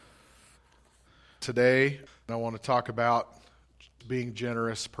today. I want to talk about being a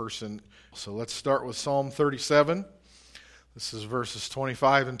generous person. So let's start with Psalm 37. This is verses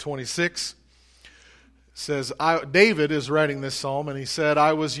 25 and 26. It says, David is writing this psalm, and he said,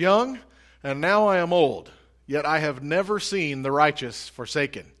 I was young, and now I am old, yet I have never seen the righteous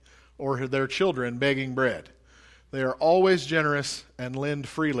forsaken, or their children begging bread. They are always generous and lend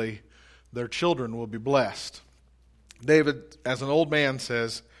freely. Their children will be blessed. David, as an old man,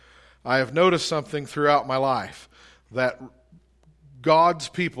 says, I have noticed something throughout my life, that God's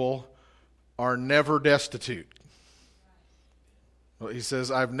people are never destitute. He says,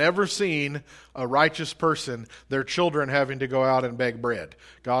 I've never seen a righteous person, their children having to go out and beg bread.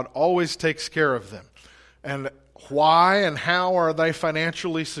 God always takes care of them. And why and how are they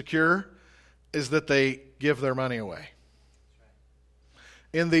financially secure? Is that they give their money away.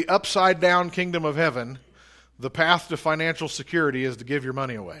 In the upside down kingdom of heaven, the path to financial security is to give your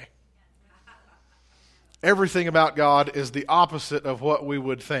money away. Everything about God is the opposite of what we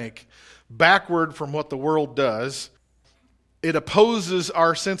would think, backward from what the world does. It opposes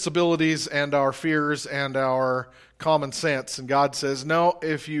our sensibilities and our fears and our common sense. And God says, no,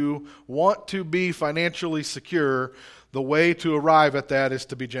 if you want to be financially secure, the way to arrive at that is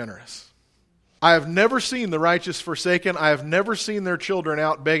to be generous. I have never seen the righteous forsaken. I have never seen their children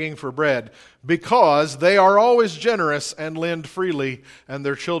out begging for bread, because they are always generous and lend freely, and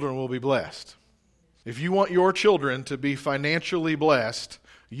their children will be blessed. If you want your children to be financially blessed,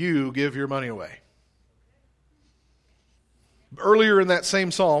 you give your money away. Earlier in that same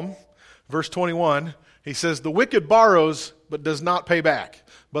psalm, verse 21, he says, the wicked borrows but does not pay back,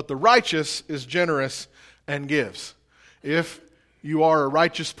 but the righteous is generous and gives. If you are a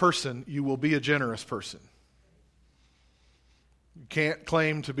righteous person, you will be a generous person. You can't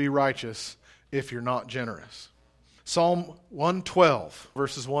claim to be righteous if you're not generous. Psalm 112,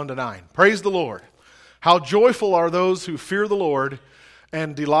 verses 1 to 9. Praise the Lord. How joyful are those who fear the Lord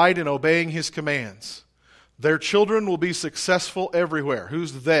and delight in obeying His commands. Their children will be successful everywhere.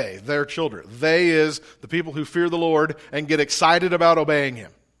 Who's they? Their children. They is the people who fear the Lord and get excited about obeying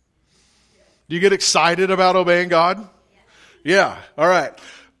Him. Do you get excited about obeying God? Yeah, all right.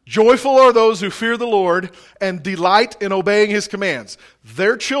 Joyful are those who fear the Lord and delight in obeying His commands.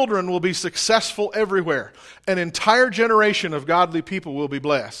 Their children will be successful everywhere. An entire generation of godly people will be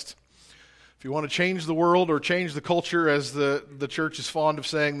blessed. If you want to change the world or change the culture, as the church is fond of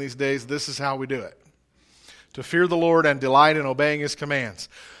saying these days, this is how we do it. To fear the Lord and delight in obeying His commands.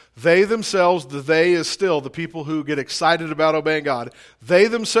 They themselves, the they is still the people who get excited about obeying God. They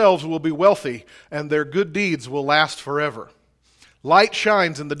themselves will be wealthy, and their good deeds will last forever. Light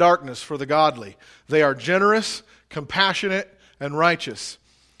shines in the darkness for the godly. They are generous, compassionate, and righteous.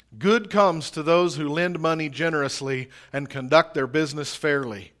 Good comes to those who lend money generously and conduct their business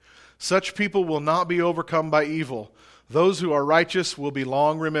fairly. Such people will not be overcome by evil. Those who are righteous will be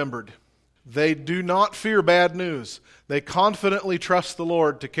long remembered. They do not fear bad news. They confidently trust the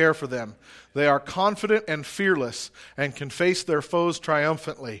Lord to care for them. They are confident and fearless and can face their foes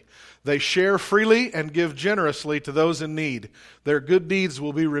triumphantly. They share freely and give generously to those in need. Their good deeds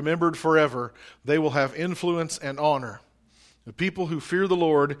will be remembered forever. They will have influence and honor. The people who fear the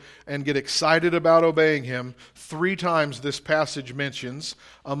Lord and get excited about obeying Him, 3 times this passage mentions,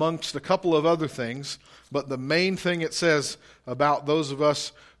 amongst a couple of other things, but the main thing it says about those of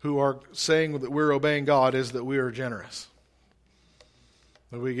us who are saying that we're obeying God is that we are generous.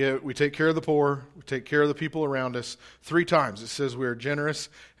 That we take care of the poor, we take care of the people around us. 3 times it says we are generous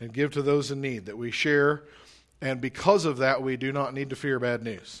and give to those in need, that we share, and because of that we do not need to fear bad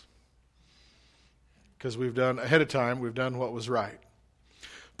news. Because we've done what was right.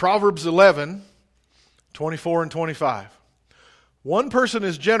 Proverbs 11, 24 and 25. One person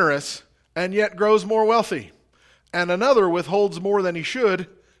is generous and yet grows more wealthy, and another withholds more than he should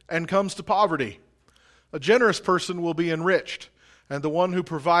and comes to poverty. A generous person will be enriched, and the one who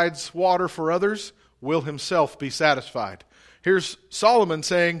provides water for others will himself be satisfied. Here's Solomon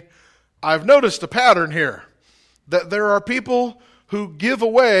saying, I've noticed a pattern here, that there are people who give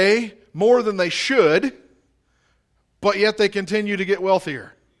away more than they should, but yet they continue to get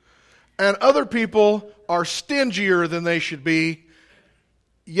wealthier. And other people are stingier than they should be,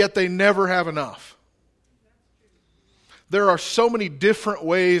 yet they never have enough. There are so many different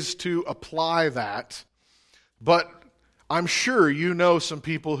ways to apply that, but I'm sure you know some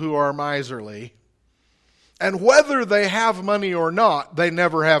people who are miserly, and whether they have money or not, they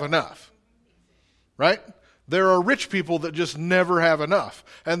never have enough. Right? There are rich people that just never have enough.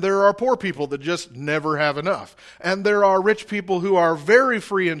 And there are poor people that just never have enough. And there are rich people who are very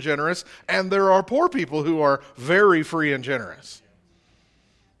free and generous. And there are poor people who are very free and generous.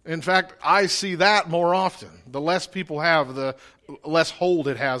 In fact, I see that more often. The less people have, the less hold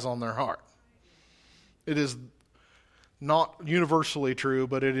it has on their heart. It is not universally true,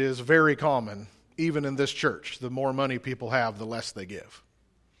 but it is very common, even in this church. The more money people have, the less they give.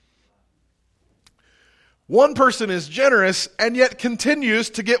 One person is generous and yet continues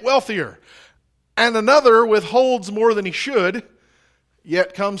to get wealthier. And another withholds more than he should,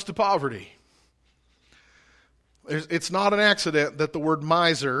 yet comes to poverty. It's not an accident that the word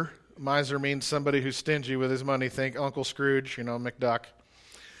miser means somebody who's stingy with his money. Think Uncle Scrooge, McDuck.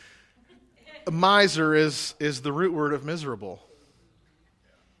 A miser is the root word of miserable.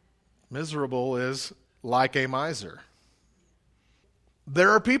 Miserable is like a miser.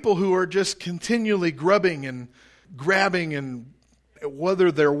 There are people who are just continually grubbing and grabbing, and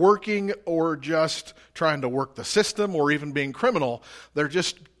whether they're working or just trying to work the system or even being criminal, they're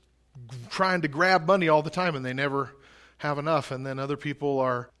just trying to grab money all the time and they never have enough. And then other people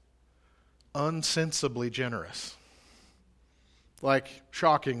are unsensibly generous. Like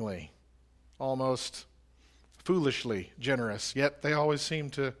shockingly, almost foolishly generous, yet they always seem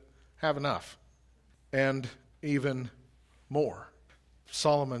to have enough and even more.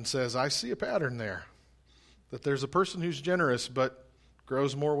 Solomon says, I see a pattern there, that there's a person who's generous but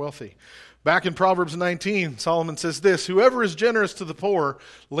grows more wealthy. Back in Proverbs 19, Solomon says this, whoever is generous to the poor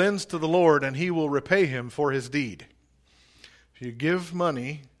lends to the Lord, and he will repay him for his deed. If you give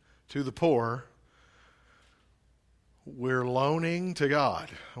money to the poor, we're loaning to God.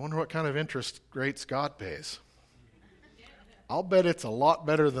 I wonder what kind of interest rates God pays. I'll bet it's a lot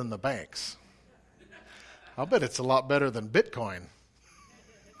better than the banks. I'll bet it's a lot better than Bitcoin.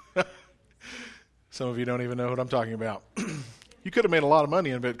 Some of you don't even know what I'm talking about. You could have made a lot of money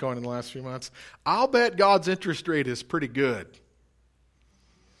in Bitcoin in the last few months. I'll bet God's interest rate is pretty good.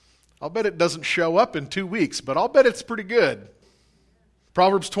 I'll bet it doesn't show up in 2 weeks, but I'll bet it's pretty good.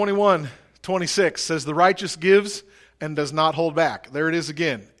 Proverbs 21:26 says, the righteous gives and does not hold back. There it is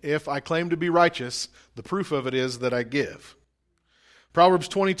again. If I claim to be righteous, the proof of it is that I give. Proverbs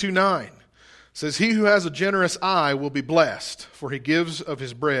 22:9 says, he who has a generous eye will be blessed, for he gives of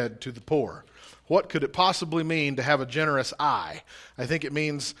his bread to the poor. What could it possibly mean to have a generous eye? I think it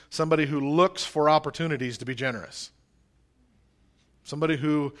means somebody who looks for opportunities to be generous. Somebody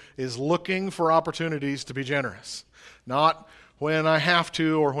who is looking for opportunities to be generous. Not when I have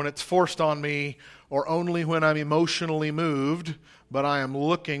to or when it's forced on me or only when I'm emotionally moved, but I am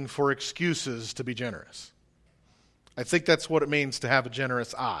looking for excuses to be generous. I think that's what it means to have a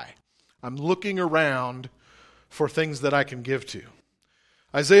generous eye. I'm looking around for things that I can give to.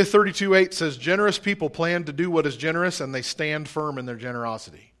 Isaiah 32:8 says, generous people plan to do what is generous, and they stand firm in their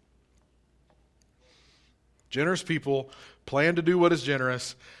generosity. Generous people plan to do what is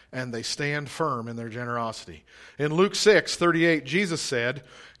generous, and they stand firm in their generosity. In Luke 6:38, Jesus said,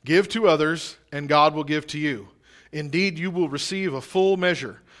 give to others, and God will give to you. Indeed, you will receive a full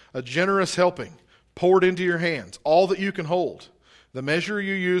measure, a generous helping, poured into your hands, all that you can hold. The measure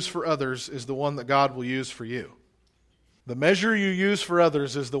you use for others is the one that God will use for you. The measure you use for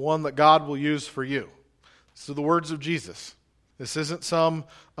others is the one that God will use for you. So the words of Jesus. This isn't some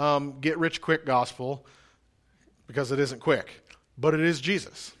get-rich-quick gospel, because it isn't quick, but it is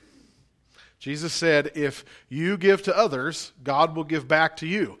Jesus. Jesus said, if you give to others, God will give back to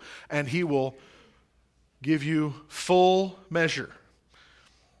you, and he will give you full measure.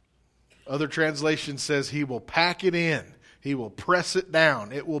 Other translation says he will pack it in. He will press it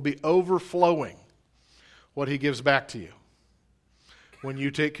down. It will be overflowing what he gives back to you when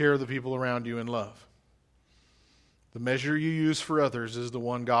you take care of the people around you in love. The measure you use for others is the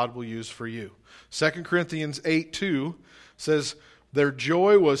one God will use for you. 2 Corinthians 8:2 says, their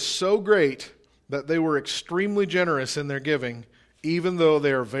joy was so great that they were extremely generous in their giving, even though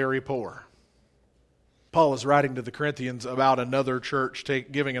they are very poor. Paul is writing to the Corinthians about another church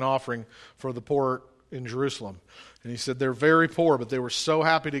giving an offering for the poor in Jerusalem. And he said they're very poor, but they were so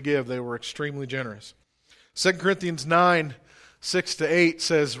happy to give, they were extremely generous. 2 Corinthians 9:6-8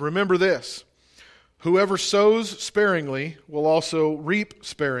 says, remember this, whoever sows sparingly will also reap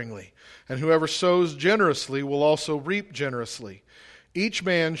sparingly, and whoever sows generously will also reap generously. Each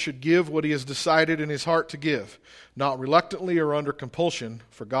man should give what he has decided in his heart to give, not reluctantly or under compulsion,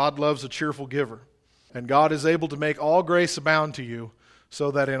 for God loves a cheerful giver. And God is able to make all grace abound to you,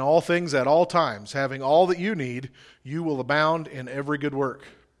 so that in all things at all times, having all that you need, you will abound in every good work.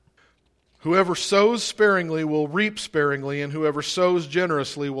 Whoever sows sparingly will reap sparingly, and whoever sows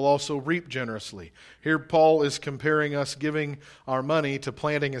generously will also reap generously. Here Paul is comparing us giving our money to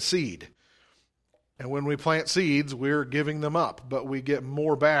planting a seed. And when we plant seeds, we're giving them up, but we get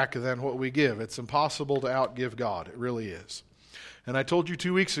more back than what we give. It's impossible to outgive God. It really is. And I told you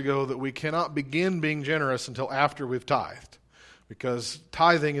 2 weeks ago that we cannot begin being generous until after we've tithed. Because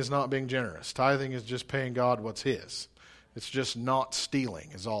tithing is not being generous. Tithing is just paying God what's His. It's just not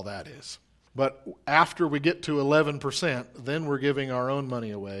stealing is all that is. But after we get to 11%, then we're giving our own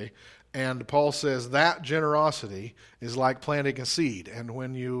money away. And Paul says that generosity is like planting a seed. And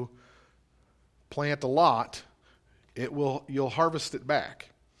when you plant a lot, you'll harvest it back.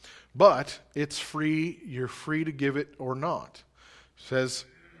 But it's free. You're free to give it or not. It says,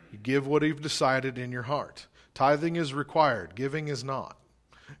 you give what you've decided in your heart. Tithing is required. Giving is not.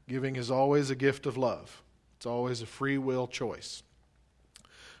 Giving is always a gift of love. It's always a free will choice.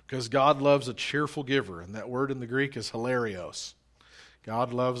 Because God loves a cheerful giver, and that word in the Greek is hilarios.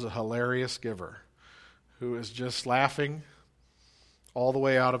 God loves a hilarious giver who is just laughing all the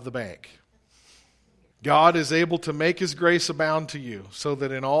way out of the bank. God is able to make His grace abound to you, so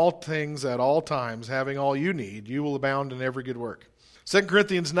that in all things at all times, having all you need, you will abound in every good work. 2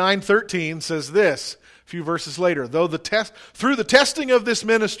 Corinthians 9:13 says this, a few verses later, through the testing of this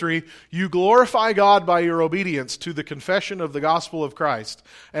ministry, you glorify God by your obedience to the confession of the gospel of Christ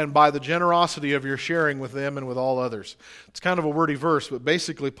and by the generosity of your sharing with them and with all others. It's kind of a wordy verse, but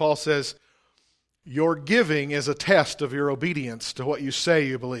basically Paul says, your giving is a test of your obedience to what you say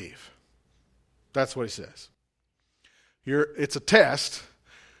you believe. That's what he says. It's a test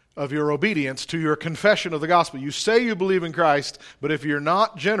of your obedience to your confession of the gospel. You say you believe in Christ, but if you're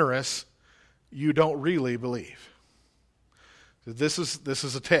not generous, you don't really believe. This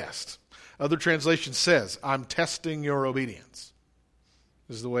is a test. Other translation says, I'm testing your obedience.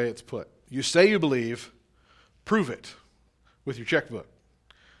 This is the way it's put. You say you believe, prove it with your checkbook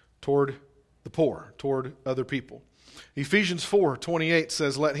toward the poor, toward other people. Ephesians 4:28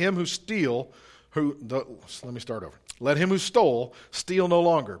 says, let him who stole steal no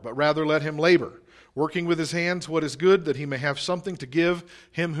longer, but rather let him labor, working with his hands what is good, that he may have something to give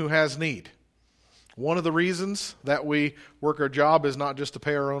him who has need. One of the reasons that we work our job is not just to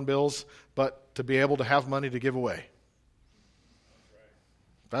pay our own bills, but to be able to have money to give away.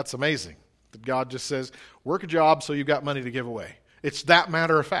 That's amazing. That God just says, work a job so you've got money to give away. It's that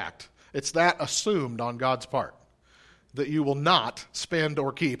matter of fact. It's that assumed on God's part, that you will not spend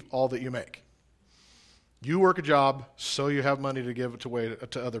or keep all that you make. You work a job so you have money to give it away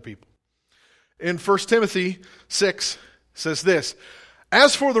to other people. In 1 Timothy 6 says this,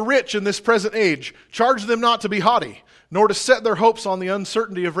 as for the rich in this present age, charge them not to be haughty, nor to set their hopes on the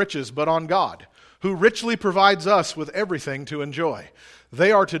uncertainty of riches, but on God, who richly provides us with everything to enjoy.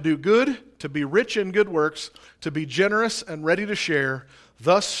 They are to do good, to be rich in good works, to be generous and ready to share,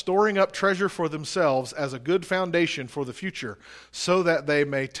 thus storing up treasure for themselves as a good foundation for the future, so that they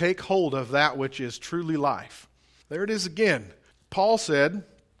may take hold of that which is truly life. There it is again. Paul said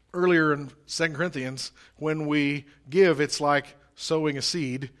earlier in 2 Corinthians, when we give, it's like sowing a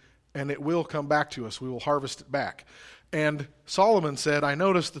seed, and it will come back to us. We will harvest it back. And Solomon said, I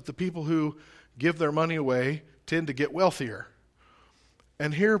noticed that the people who give their money away tend to get wealthier.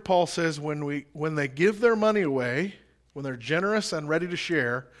 And here Paul says when they give their money away, when they're generous and ready to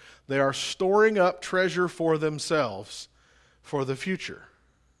share, they are storing up treasure for themselves for the future.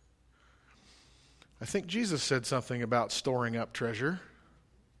 I think Jesus said something about storing up treasure.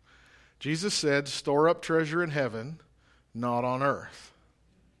 Jesus said, store up treasure in heaven, not on earth.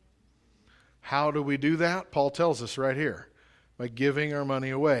 How do we do that? Paul tells us right here, by giving our money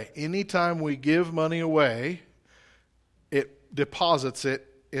away. Anytime we give money away, it deposits it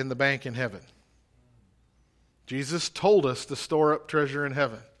in the bank in heaven. Jesus told us to store up treasure in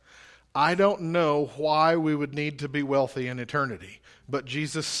heaven. I don't know why we would need to be wealthy in eternity, but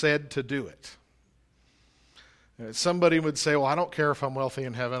Jesus said to do it. Somebody would say, well, I don't care if I'm wealthy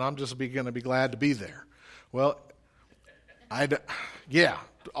in heaven. I'm just going to be glad to be there. Well,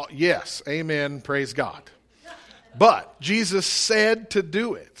 yes, amen, praise God. But Jesus said to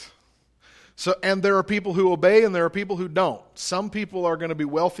do it. So, and there are people who obey and there are people who don't. Some people are going to be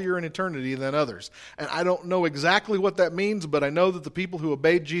wealthier in eternity than others. And I don't know exactly what that means, but I know that the people who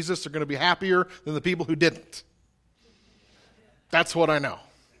obeyed Jesus are going to be happier than the people who didn't. That's what I know.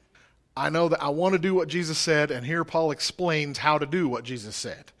 I know that I want to do what Jesus said, and here Paul explains how to do what Jesus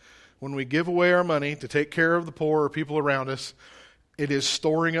said. When we give away our money to take care of the poor or people around us, it is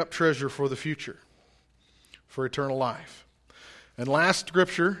storing up treasure for the future, for eternal life. And last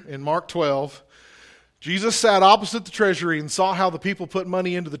scripture, in Mark 12, Jesus sat opposite the treasury and saw how the people put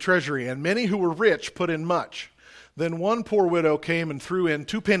money into the treasury, and many who were rich put in much. Then one poor widow came and threw in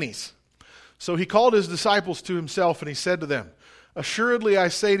 2 pennies. So he called his disciples to himself, and he said to them, Assuredly, I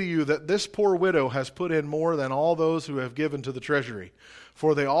say to you that this poor widow has put in more than all those who have given to the treasury.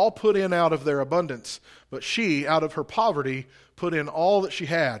 For they all put in out of their abundance, but she, out of her poverty, put in all that she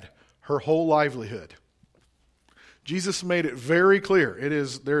had, her whole livelihood. Jesus made it very clear.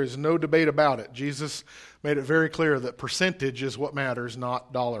 There is no debate about it. Jesus made it very clear that percentage is what matters,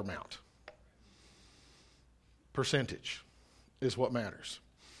 not dollar amount. Percentage is what matters.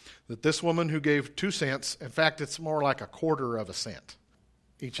 That this woman who gave 2 cents, in fact, it's more like a quarter of a cent,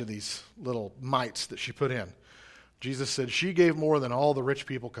 each of these little mites that she put in. Jesus said she gave more than all the rich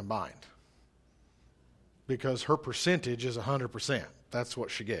people combined because her percentage is 100%. That's what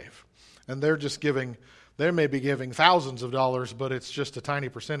she gave. And they may be giving thousands of dollars, but it's just a tiny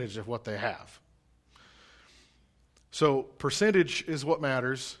percentage of what they have. So percentage is what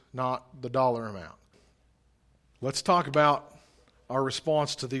matters, not the dollar amount. Let's talk about our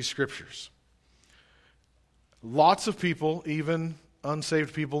response to these scriptures. Lots of people, even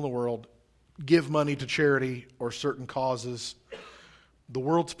unsaved people in the world, give money to charity or certain causes. The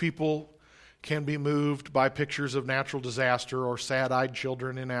world's people can be moved by pictures of natural disaster or sad-eyed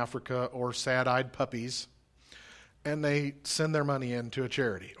children in Africa or sad-eyed puppies, and they send their money into a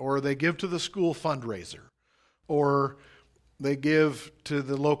charity, or they give to the school fundraiser, or they give to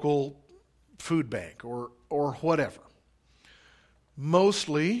the local food bank, or whatever.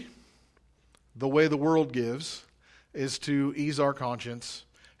 Mostly, the way the world gives is to ease our conscience,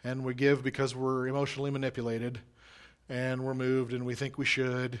 and we give because we're emotionally manipulated, and we're moved, and we think we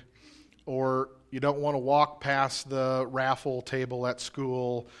should, or you don't want to walk past the raffle table at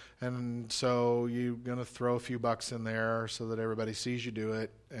school, and so you're going to throw a few bucks in there so that everybody sees you do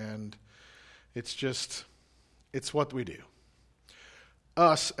it, and it's what we do.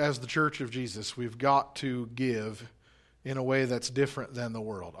 Us, as the Church of Jesus, we've got to give in a way that's different than the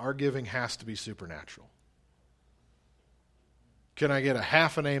world. Our giving has to be supernatural. Can I get a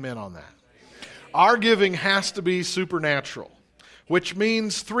half an amen on that? Our giving has to be supernatural, which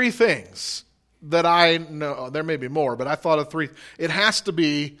means 3 things that I know. There may be more, but I thought of 3. It has to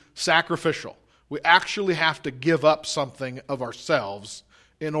be sacrificial. We actually have to give up something of ourselves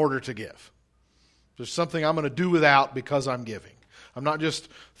in order to give. There's something I'm going to do without because I'm giving. I'm not just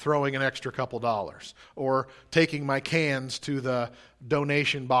throwing an extra couple dollars or taking my cans to the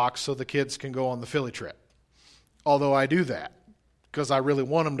donation box so the kids can go on the Philly trip. Although I do that because I really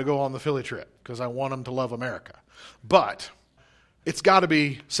want them to go on the Philly trip because I want them to love America. But it's got to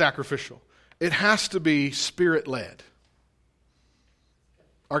be sacrificial. It has to be Spirit-led.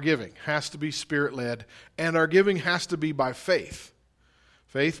 Our giving has to be Spirit-led, and our giving has to be by faith.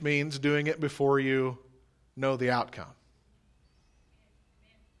 Faith means doing it before you know the outcome.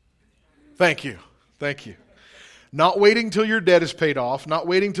 Thank you. Thank you. Not waiting till your debt is paid off, not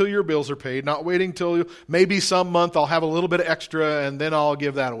waiting till your bills are paid, not waiting till maybe some month I'll have a little bit of extra and then I'll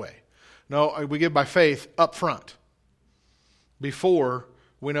give that away. No, we give by faith up front before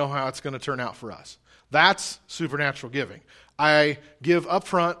we know how it's going to turn out for us. That's supernatural giving. I give up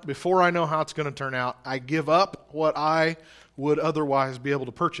front before I know how it's going to turn out. I give up what I would otherwise be able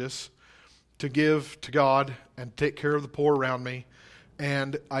to purchase to give to God and take care of the poor around me.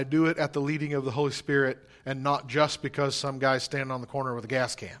 And I do it at the leading of the Holy Spirit and not just because some guy's standing on the corner with a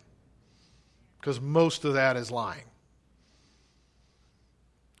gas can. Because most of that is lying.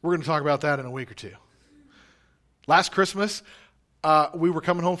 We're going to talk about that in a week or two. Last Christmas, we were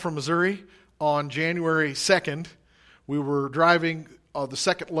coming home from Missouri on January 2nd. We were driving the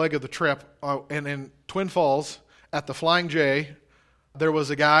second leg of the trip, and in Twin Falls at the Flying J, there was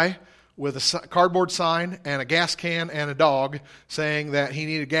a guy with a cardboard sign and a gas can and a dog saying that he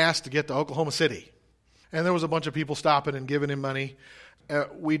needed gas to get to Oklahoma City. And there was a bunch of people stopping and giving him money.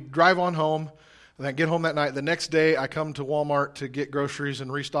 We drive on home, and I get home that night. The next day, I come to Walmart to get groceries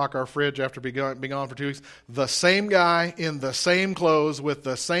and restock our fridge after being gone for 2 weeks. The same guy in the same clothes with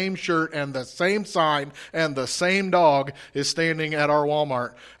the same shirt and the same sign and the same dog is standing at our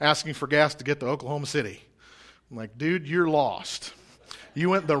Walmart asking for gas to get to Oklahoma City. I'm like, dude, you're lost. You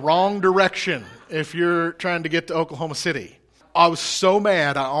went the wrong direction if you're trying to get to Oklahoma City. I was so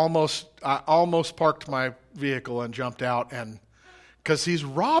mad, I almost parked my vehicle and jumped out, and because he's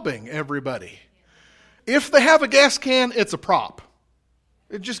robbing everybody. If they have a gas can, it's a prop.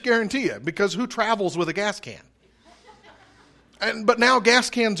 It just guarantee you, because who travels with a gas can? But now gas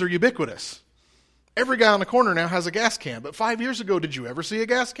cans are ubiquitous. Every guy on the corner now has a gas can. But 5 years ago, did you ever see a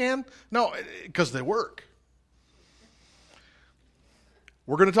gas can? No, because they work.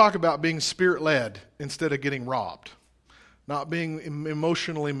 We're going to talk about being Spirit-led instead of getting robbed. Not being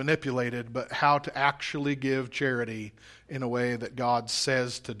emotionally manipulated, but how to actually give charity in a way that God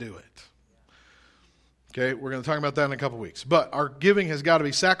says to do it. Okay, we're going to talk about that in a couple weeks. But our giving has got to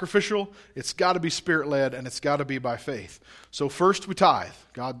be sacrificial, it's got to be Spirit-led, and it's got to be by faith. So first we tithe.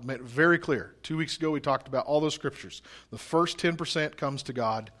 God made it very clear. 2 weeks ago we talked about all those scriptures. The first 10% comes to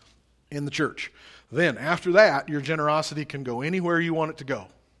God in the church. Then after that, your generosity can go anywhere you want it to go.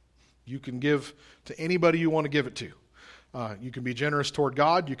 You can give to anybody you want to give it to. You can be generous toward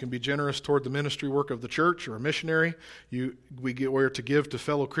God. You can be generous toward the ministry work of the church or a missionary. We're to give to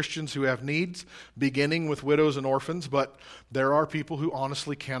fellow Christians who have needs, beginning with widows and orphans. But there are people who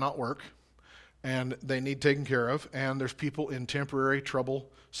honestly cannot work, and they need taken care of. And there's people in temporary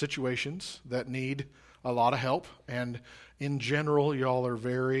trouble situations that need a lot of help. And in general, y'all are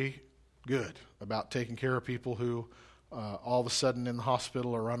very good about taking care of people who all of a sudden in the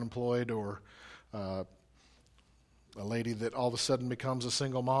hospital are unemployed, or a lady that all of a sudden becomes a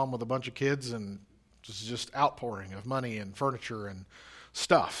single mom with a bunch of kids, and just outpouring of money and furniture and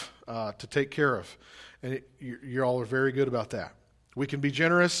stuff to take care of. And you all are very good about that. We can be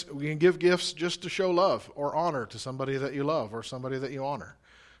generous. We can give gifts just to show love or honor to somebody that you love or somebody that you honor,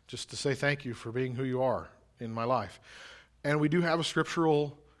 just to say thank you for being who you are in my life. And we do have a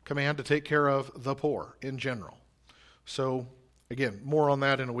scriptural command to take care of the poor in general. So, again, more on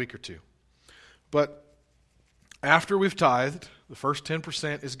that in a week or two. But after we've tithed, the first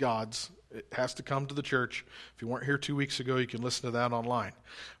 10% is God's. It has to come to the church. If you weren't here 2 weeks ago, you can listen to that online.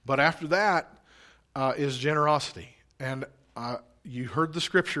 But after that is generosity. And you heard the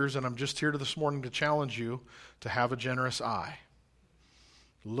scriptures, and I'm just here this morning to challenge you to have a generous eye.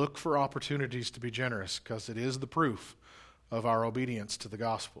 Look for opportunities to be generous, because it is the proof of our obedience to the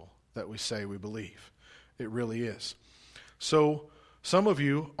gospel that we say we believe. It really is. So some of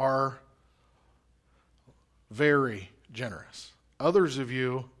you are very generous. Others of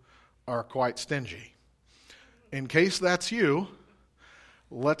you are quite stingy. In case that's you,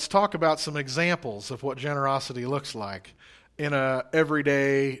 let's talk about some examples of what generosity looks like in a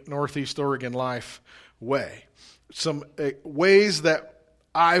everyday Northeast Oregon life way. Some ways that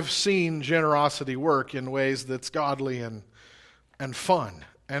I've seen generosity work in ways that's godly and fun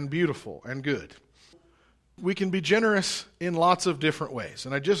and beautiful and good. We can be generous in lots of different ways.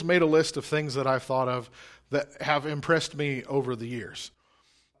 And I just made a list of things that I've thought of that have impressed me over the years.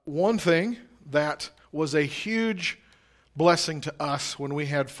 One thing that was a huge blessing to us when we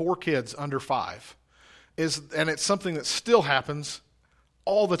had 4 kids under 5 and it's something that still happens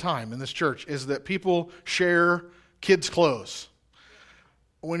all the time in this church, is that people share kids' clothes.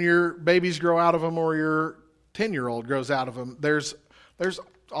 When your babies grow out of them or your 10-year-old grows out of them, there's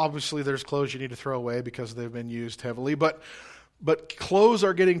obviously there's clothes you need to throw away because they've been used heavily, but clothes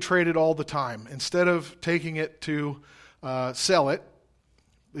are getting traded all the time. Instead of taking it to sell it,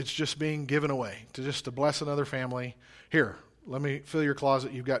 it's just being given away to bless another family. Here, let me fill your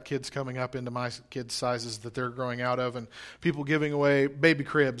closet. You've got kids coming up into my kids' sizes that they're growing out of, and people giving away baby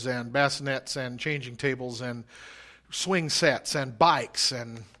cribs and bassinets and changing tables and swing sets and bikes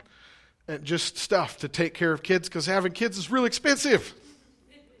and just stuff to take care of kids, because having kids is really expensive.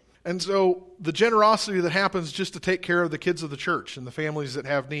 And so the generosity that happens just to take care of the kids of the church and the families that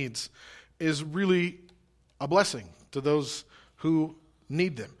have needs is really a blessing to those who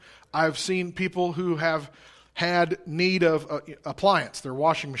need them. I've seen people who have had need of appliance. Their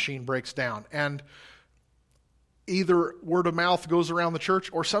washing machine breaks down, and either word of mouth goes around the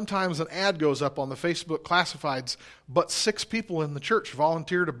church, or sometimes an ad goes up on the Facebook classifieds, but 6 people in the church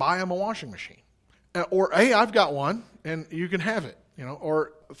volunteer to buy them a washing machine. Or, hey, I've got one, and you can have it.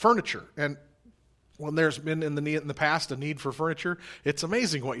 Or furniture. And when there's been in the past a need for furniture, it's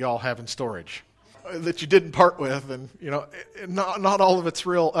amazing what y'all have in storage that you didn't part with. And not all of it's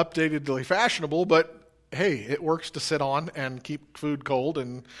real updatedly fashionable, but hey, it works to sit on and keep food cold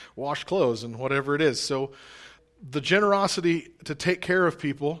and wash clothes and whatever it is. So the generosity to take care of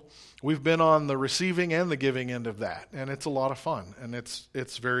people, we've been on the receiving and the giving end of that, and it's a lot of fun, and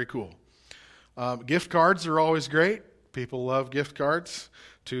it's very cool. Gift cards are always great. People love gift cards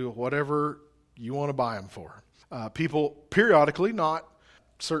to whatever you want to buy them for. People periodically, not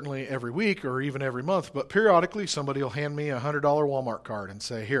certainly every week or even every month, but periodically somebody will hand me a $100 Walmart card and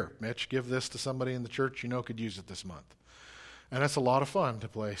say, here, Mitch, give this to somebody in the church you know could use it this month. And that's a lot of fun to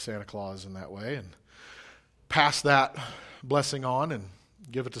play Santa Claus in that way and pass that blessing on and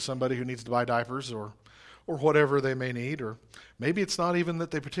give it to somebody who needs to buy diapers or whatever they may need. Or maybe it's not even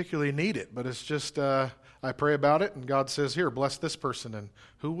that they particularly need it, but it's just I pray about it, and God says, here, bless this person. And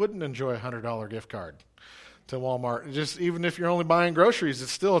who wouldn't enjoy a $100 gift card to Walmart? Just even if you're only buying groceries,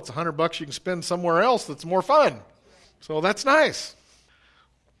 it's $100 you can spend somewhere else that's more fun. So that's nice.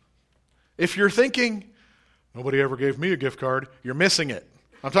 If you're thinking, nobody ever gave me a gift card, you're missing it.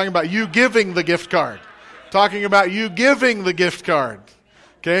 I'm talking about you giving the gift card. Talking about you giving the gift card.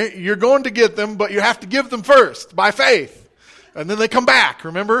 Okay? You're going to get them, but you have to give them first by faith. And then they come back,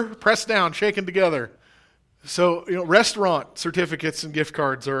 remember? Pressed down, shaken together. So, restaurant certificates and gift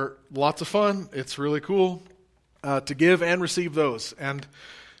cards are lots of fun. It's really cool to give and receive those. And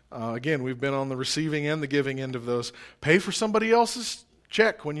again, we've been on the receiving and the giving end of those. Pay for somebody else's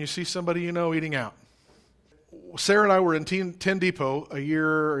check when you see somebody you know eating out. Sarah and I were in 10 Depot a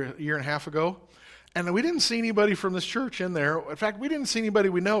year and a half ago, and we didn't see anybody from this church in there. In fact, we didn't see anybody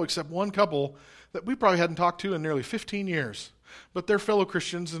we know except one couple that we probably hadn't talked to in nearly 15 years. But they're fellow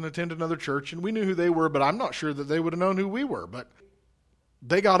Christians and attend another church, and we knew who they were, but I'm not sure that they would have known who we were. But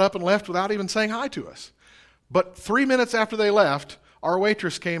they got up and left without even saying hi to us. But 3 minutes after they left, our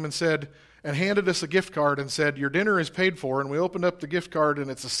waitress came and handed us a gift card and said, "Your dinner is paid for." And we opened up the gift card,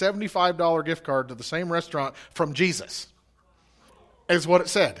 and it's a $75 gift card to the same restaurant from Jesus, is what it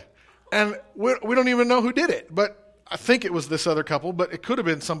said. And we don't even know who did it, but I think it was this other couple, but it could have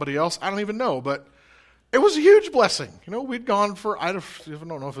been somebody else. I don't even know, but it was a huge blessing. We'd gone for, I don't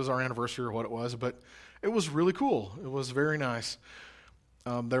know if it was our anniversary or what it was, but it was really cool. It was very nice.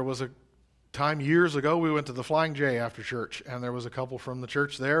 There was a time years ago we went to the Flying J after church, and there was a couple from the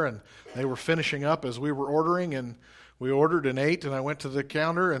church there, and they were finishing up as we were ordering, and we ordered and ate, and I went to the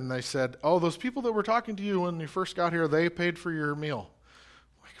counter, and they said, "Oh, those people that were talking to you when you first got here, they paid for your meal."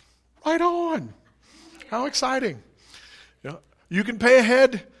 Right on. How exciting. You can pay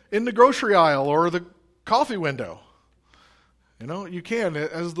ahead in the grocery aisle or the coffee window. You can,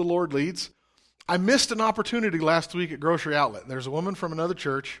 as the Lord leads. I missed an opportunity last week at Grocery Outlet. There's a woman from another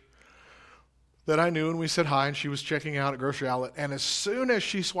church that I knew, and we said hi, and she was checking out at Grocery Outlet, and as soon as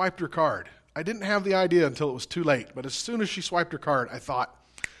she swiped her card, I didn't have the idea until it was too late, but as soon as she swiped her card, I thought,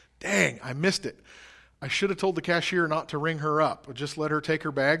 dang, I missed it. I should have told the cashier not to ring her up, but just let her take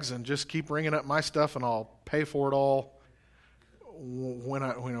her bags and just keep ringing up my stuff, and I'll pay for it all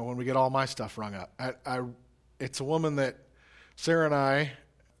when we get all my stuff rung up. It's a woman that Sarah and I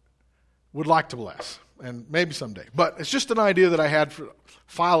would like to bless, and maybe someday. But it's just an idea that I had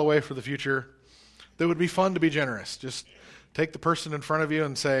file away for the future. That would be fun to be generous. Just take the person in front of you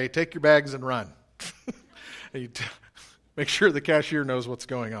and say, "Take your bags and run." Make sure the cashier knows what's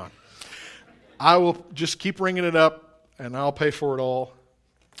going on. I will just keep ringing it up, and I'll pay for it all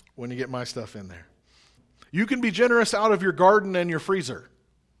when you get my stuff in there. You can be generous out of your garden and your freezer.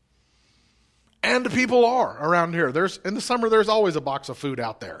 And people are around here. In the summer, there's always a box of food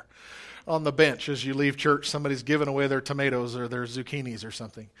out there on the bench as you leave church. Somebody's giving away their tomatoes or their zucchinis or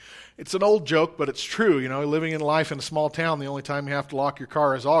something. It's an old joke, but it's true. Living in life in a small town, the only time you have to lock your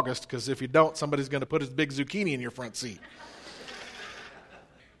car is August, because if you don't, somebody's going to put his big zucchini in your front seat.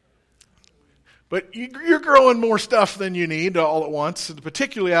 But you're growing more stuff than you need all at once,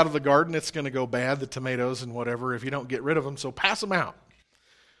 particularly out of the garden. It's going to go bad, the tomatoes and whatever, if you don't get rid of them. So pass them out.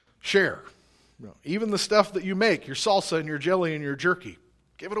 Share. Even the stuff that you make, your salsa and your jelly and your jerky,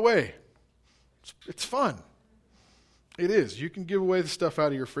 give it away. It's fun. It is. You can give away the stuff out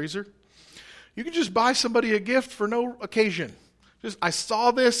of your freezer. You can just buy somebody a gift for no occasion. I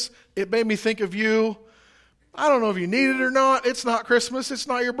saw this. It made me think of you. I don't know if you need it or not. It's not Christmas. It's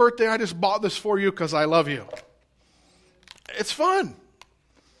not your birthday. I just bought this for you because I love you. It's fun.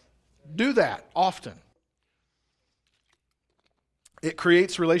 Do that often. It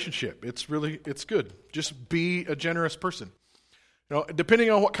creates relationship. It's good. Just be a generous person. Depending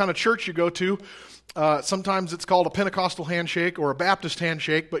on what kind of church you go to, sometimes it's called a Pentecostal handshake or a Baptist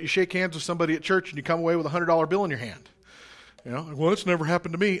handshake, but you shake hands with somebody at church and you come away with a $100 bill in your hand. Well, it's never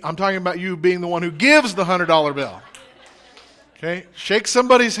happened to me. I'm talking about you being the one who gives the $100 bill. Okay? Shake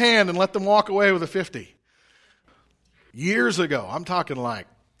somebody's hand and let them walk away with a 50. Years ago, I'm talking like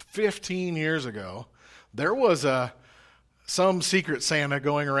 15 years ago, there was some secret Santa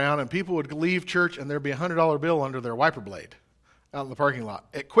going around, and people would leave church and there'd be a $100 bill under their wiper blade out in the parking lot.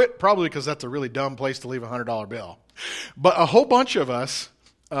 It quit probably because that's a really dumb place to leave a $100 bill. But a whole bunch of us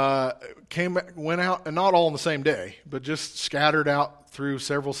went out, and not all on the same day, but just scattered out through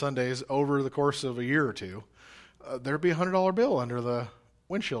several Sundays over the course of a year or two. There'd be a $100 bill under the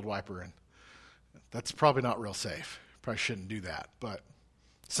windshield wiper, and that's probably not real safe. Probably shouldn't do that, but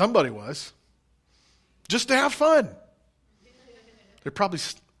somebody was. Just to have fun. They're probably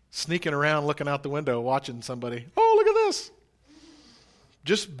sneaking around, looking out the window, watching somebody. Oh, look at this.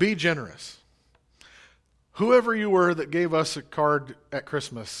 Just be generous. Whoever you were that gave us a card at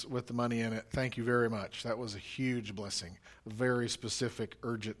Christmas with the money in it, thank you very much. That was a huge blessing. A very specific,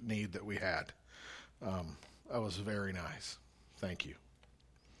 urgent need that we had. That was very nice. Thank you.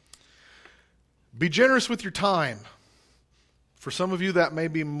 Be generous with your time. For some of you, that may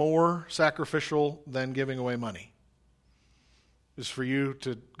be more sacrificial than giving away money. Is for you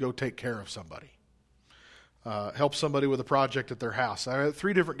to go take care of somebody. Help somebody with a project at their house. I had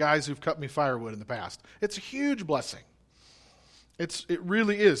 3 different guys who've cut me firewood in the past. It's a huge blessing. It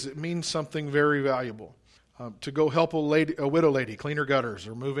really is. It means something very valuable. To go help a widow lady clean her gutters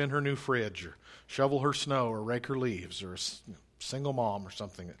or move in her new fridge or shovel her snow or rake her leaves, or a single mom or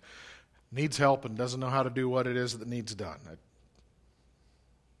something that needs help and doesn't know how to do what it is that needs done.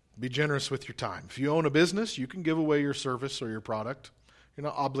 Be generous with your time. If you own a business, you can give away your service or your product. You're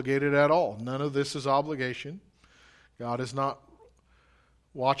not obligated at all. None of this is obligation. God is not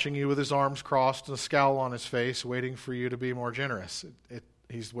watching you with his arms crossed and a scowl on his face, waiting for you to be more generous.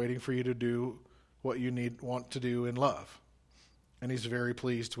 He's waiting for you to do what you want to do in love. And he's very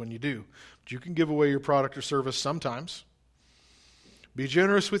pleased when you do. But you can give away your product or service sometimes. Be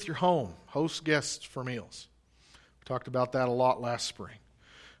generous with your home. Host guests for meals. We talked about that a lot last spring.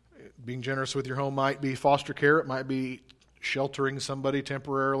 Being generous with your home might be foster care. It might be sheltering somebody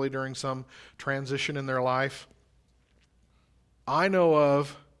temporarily during some transition in their life. I know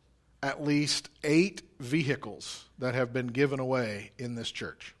of at least 8 vehicles that have been given away in this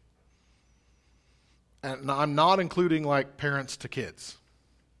church. And I'm not including like parents to kids,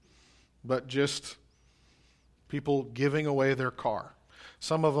 but just people giving away their car.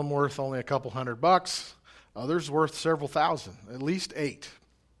 Some of them worth only a couple $100, others worth several thousand, at least 8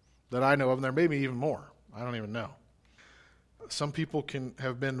 that I know of, and there may be even more. I don't even know. Some people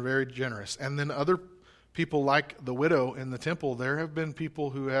have been very generous. And then other people, like the widow in the temple, there have been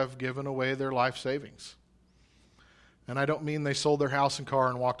people who have given away their life savings. And I don't mean they sold their house and car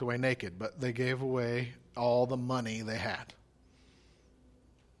and walked away naked, but they gave away all the money they had.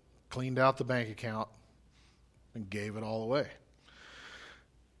 Cleaned out the bank account and gave it all away.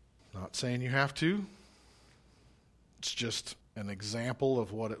 Not saying you have to. It's just an example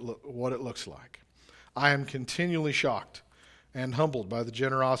of what it looks like. I am continually shocked and humbled by the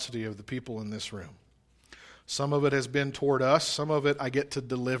generosity of the people in this room. Some of it has been toward us. Some of it I get to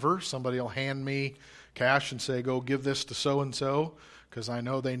deliver. Somebody will hand me cash and say, go give this to so-and-so because I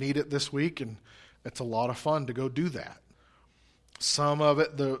know they need it this week, and it's a lot of fun to go do that. Some of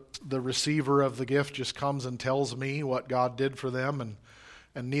it, the receiver of the gift just comes and tells me what God did for them,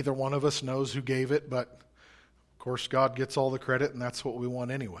 and neither one of us knows who gave it, but of course God gets all the credit, and that's what we want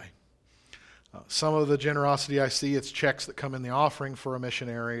anyway. Some of the generosity I see, it's checks that come in the offering for a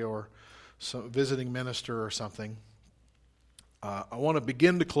missionary or some visiting minister or something. I want to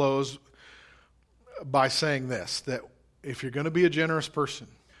begin to close by saying this, that if you're going to be a generous person,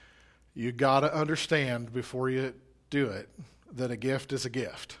 you got to understand before you do it that a gift is a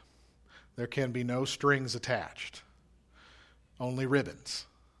gift. There can be no strings attached, only ribbons.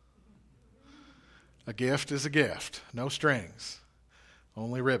 A gift is a gift, no strings,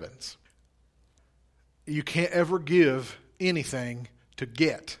 only ribbons. You can't ever give anything to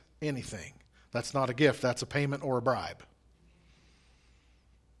get anything. That's not a gift, that's a payment or a bribe.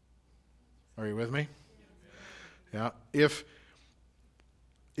 Are you with me? Yeah. If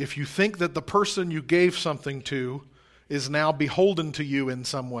you think that the person you gave something to is now beholden to you in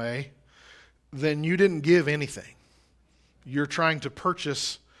some way, then you didn't give anything. You're trying to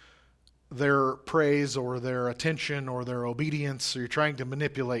purchase their praise or their attention or their obedience, or you're trying to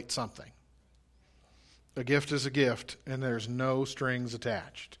manipulate something. A gift is a gift, and there's no strings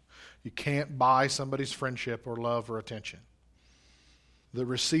attached. You can't buy somebody's friendship or love or attention. The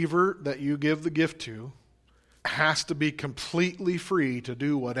receiver that you give the gift to has to be completely free to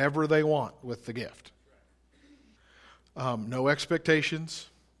do whatever they want with the gift. No expectations,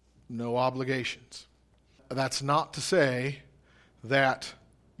 no obligations. That's not to say that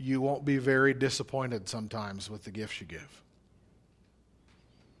you won't be very disappointed sometimes with the gifts you give.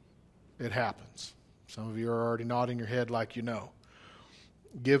 It happens. Some of you are already nodding your head like you know.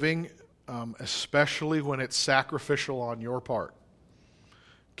 Giving, especially when it's sacrificial on your part,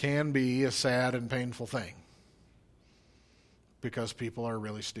 can be a sad and painful thing because people are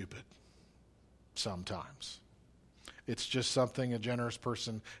really stupid sometimes. It's just something a generous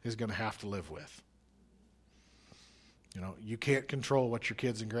person is going to have to live with. You know, you can't control what your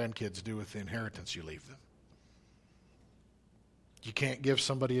kids and grandkids do with the inheritance you leave them. You can't give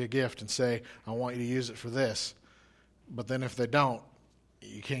somebody a gift and say, I want you to use it for this. But then if they don't,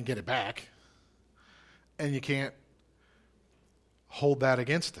 you can't get it back. And you can't hold that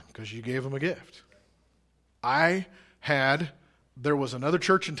against them because you gave them a gift. There was another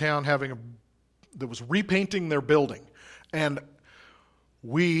church in town that was repainting their building. And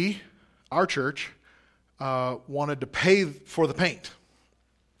our church, wanted to pay for the paint.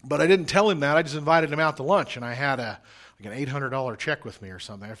 But I didn't tell him that. I just invited him out to lunch, and I had a like an $800 check with me or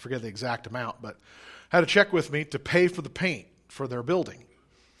something. I forget the exact amount, but had a check with me to pay for the paint for their building.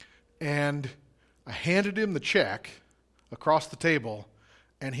 And I handed him the check across the table,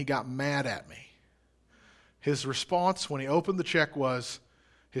 and he got mad at me. His response when he opened the check was,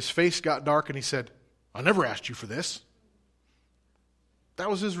 his face got dark, and he said, "I never asked you for this." That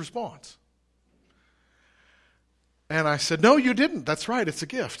was his response. And I said, "No, you didn't. That's right. It's a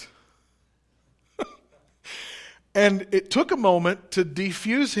gift." And it took a moment to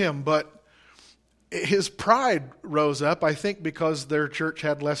defuse him, but his pride rose up, I think because their church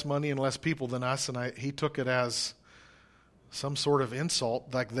had less money and less people than us, and he took it as some sort of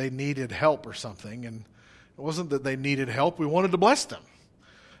insult, like they needed help or something. And it wasn't that they needed help. We wanted to bless them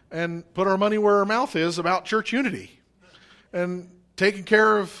and put our money where our mouth is about church unity and taking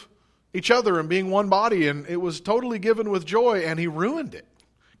care of each other and being one body. And it was totally given with joy, and he ruined it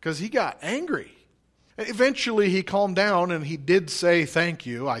because he got angry. Eventually he calmed down and he did say thank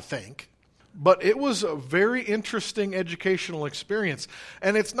you, I think. But it was a very interesting educational experience.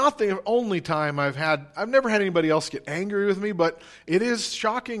 And it's not the only time I've never had anybody else get angry with me, but it is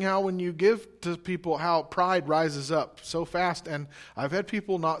shocking how when you give to people, how pride rises up so fast. And I've had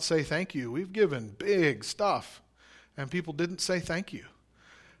people not say thank you. We've given big stuff, and people didn't say thank you.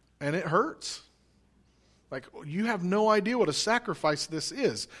 And it hurts. Like, you have no idea what a sacrifice this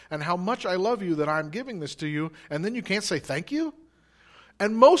is and how much I love you that I'm giving this to you, and then you can't say thank you?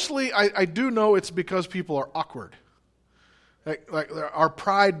 And mostly, I do know it's because people are awkward. Like our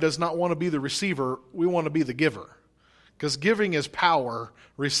pride does not want to be the receiver. We want to be the giver. Because giving is power.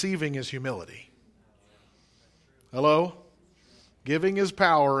 Receiving is humility. Hello? Giving is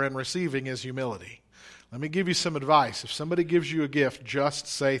power and receiving is humility. Let me give you some advice. If somebody gives you a gift, just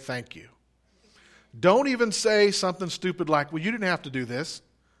say thank you. Don't even say something stupid like, "Well, you didn't have to do this."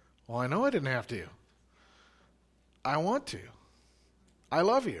 Well, I know I didn't have to. I want to. I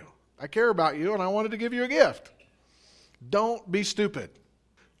love you. I care about you, and I wanted to give you a gift. Don't be stupid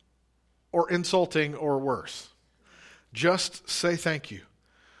or insulting or worse. Just say thank you.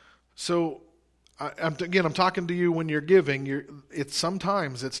 So, I'm talking to you when you're giving.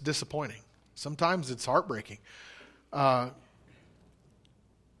 Sometimes it's disappointing. Sometimes it's heartbreaking. Sarah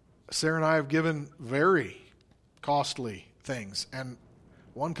and I have given very costly things, and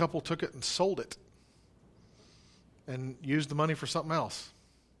one couple took it and sold it and used the money for something else.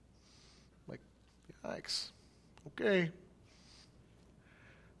 Like, yikes. Okay.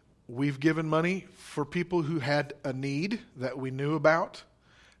 We've given money for people who had a need that we knew about,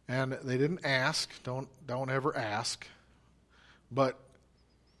 and they didn't ask. Don't ever ask. But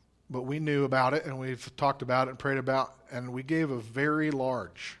we knew about it, and we've talked about it and prayed about, and we gave a very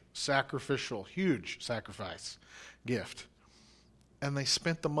large, sacrificial, huge sacrifice gift. And they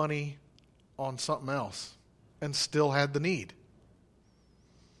spent the money on something else and still had the need.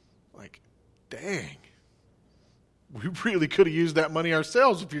 Like, dang. We really could have used that money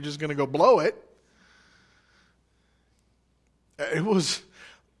ourselves if you're just going to go blow it. It's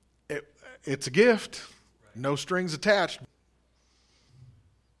a gift. No strings attached.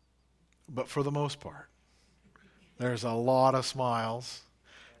 But for the most part, there's a lot of smiles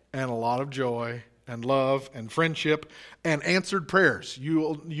and a lot of joy and love and friendship and answered prayers.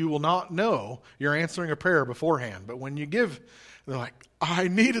 You will not know you're answering a prayer beforehand. But when you give, they're like, "I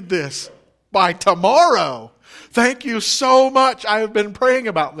needed this by tomorrow. Thank you so much. I have been praying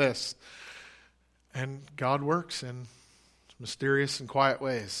about this." And God works in mysterious and quiet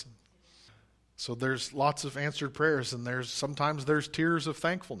ways. So there's lots of answered prayers, and sometimes there's tears of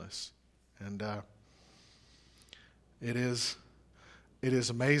thankfulness. And it is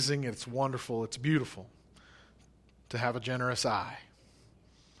amazing, it's wonderful, it's beautiful to have a generous eye.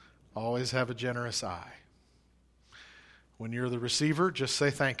 Always have a generous eye. When you're the receiver, just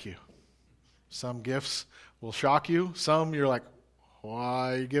say thank you. Some gifts will shock you. Some you're like,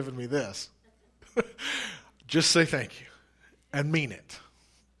 "Why are you giving me this?" Just say thank you and mean it.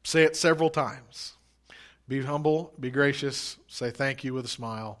 Say it several times. Be humble, be gracious, say thank you with a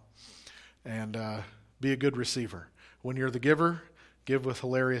smile, and be a good receiver. When you're the giver, give with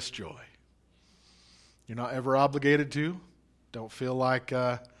hilarious joy. You're not ever obligated to. Don't feel like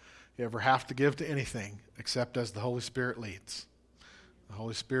you ever have to give to anything except as the Holy Spirit leads. The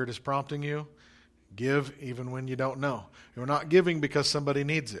Holy Spirit is prompting you. Give even when you don't know. You're not giving because somebody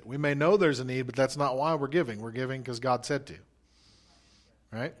needs it. We may know there's a need, but that's not why we're giving. We're giving because God said to.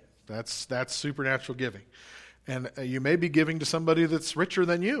 Right? That's supernatural giving. And you may be giving to somebody that's richer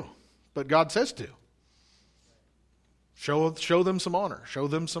than you, but God says to. Show them some honor. Show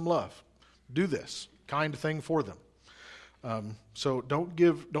them some love. Do this kind thing for them. So don't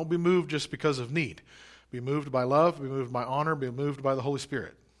be moved just because of need. Be moved by love, be moved by honor, be moved by the Holy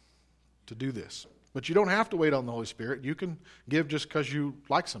Spirit to do this. But you don't have to wait on the Holy Spirit. You can give just because you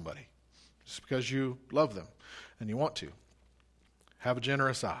like somebody, just because you love them and you want to. Have a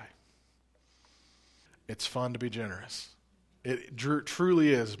generous eye. It's fun to be generous. It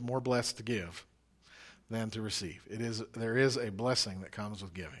truly is more blessed to give than to receive. There is a blessing that comes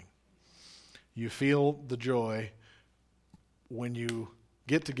with giving. You feel the joy when you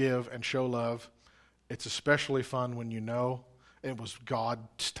get to give and show love. It's especially fun when you know it was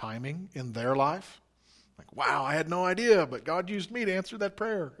God's timing in their life. Like, wow, I had no idea, but God used me to answer that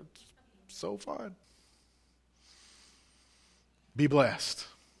prayer. It's so fun. Be blessed.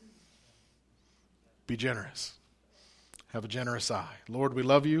 Be generous. Have a generous eye. Lord, we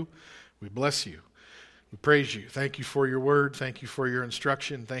love you. We bless you. We praise you. Thank you for your word. Thank you for your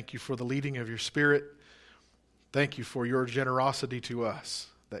instruction. Thank you for the leading of your Spirit. Thank you for your generosity to us,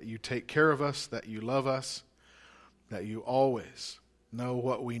 that you take care of us, that you love us, that you always know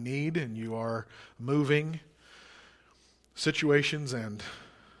what we need, and you are moving situations and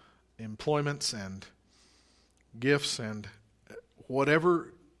employments and gifts and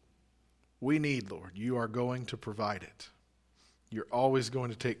whatever we need, Lord, you are going to provide it. You're always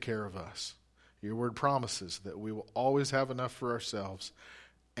going to take care of us. Your word promises that we will always have enough for ourselves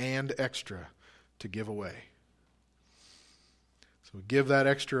and extra to give away. So we give that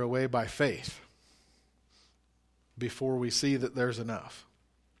extra away by faith before we see that there's enough.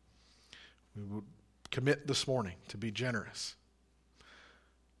 We will commit this morning to be generous,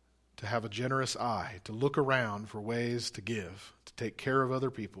 to have a generous eye, to look around for ways to give, to take care of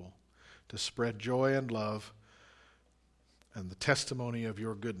other people, to spread joy and love and the testimony of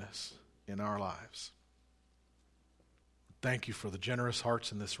your goodness in our lives. Thank you for the generous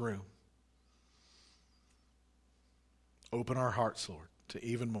hearts in this room. Open our hearts, Lord, to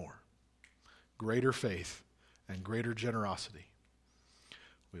even more, greater faith and greater generosity.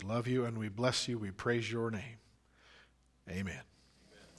 We love you and we bless you. We praise your name. Amen.